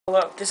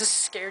Hello, this is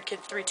Scared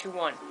Kid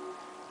 321,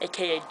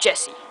 aka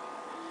Jesse.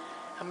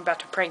 I'm about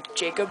to prank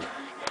Jacob,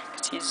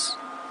 because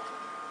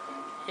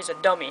he's a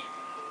dummy.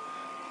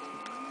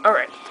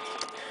 Alright,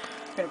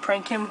 I'm gonna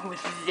prank him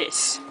with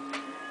this.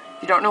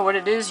 If you don't know what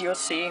it is, you'll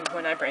see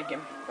when I prank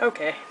him.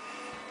 Okay.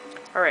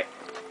 Alright.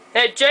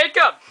 Hey,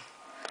 Jacob!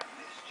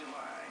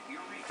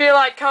 Feel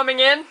like coming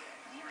in?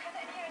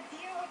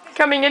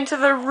 Coming into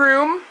the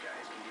room?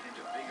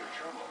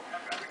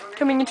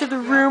 Coming into the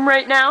room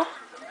right now?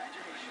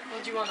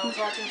 What do you want? I was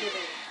watching TV.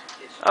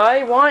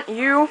 I want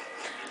you,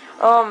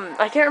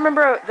 I can't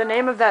remember the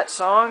name of that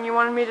song you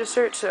wanted me to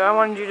search, so I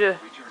wanted you to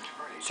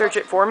search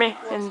it for me.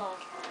 What And song?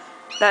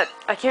 that,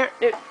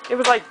 it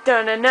was like,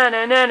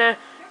 da-na-na-na-na-na.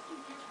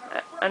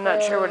 I'm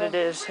not sure what it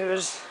is. It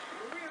was,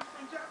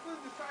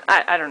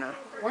 I don't know.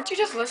 Weren't you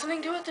just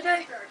listening to it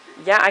today?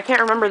 Yeah, I can't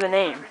remember the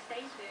name.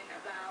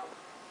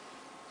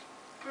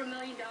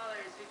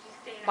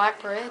 Black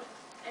Parade?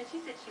 And she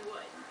said she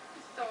would.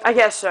 So I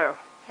guess so.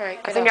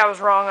 Alright, I think I was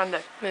wrong on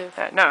the, Move.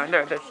 no,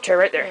 there's a chair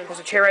right there. There's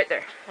a chair right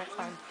there. That's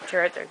fine.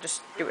 Chair right there.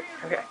 Just do it.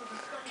 Okay.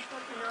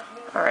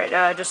 Alright,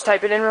 just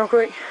type it in real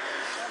quick.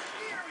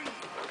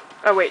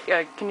 Oh, wait,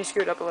 can you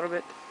scoot up a little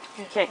bit?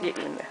 I can't get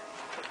you in there.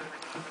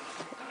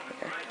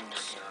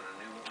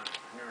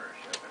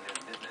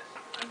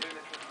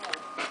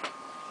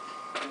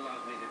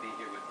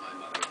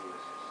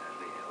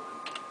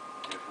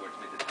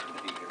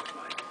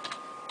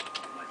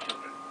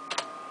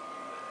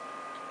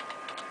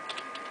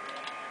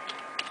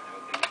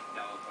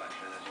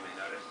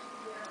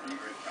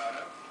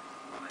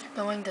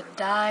 Going to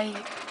die.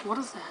 What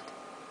is that?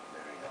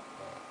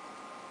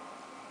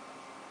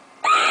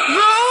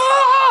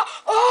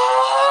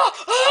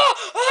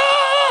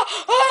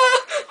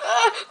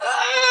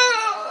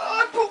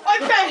 I pooped my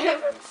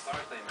pants.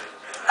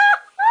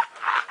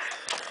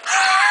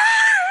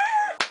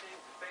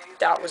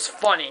 That was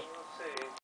funny.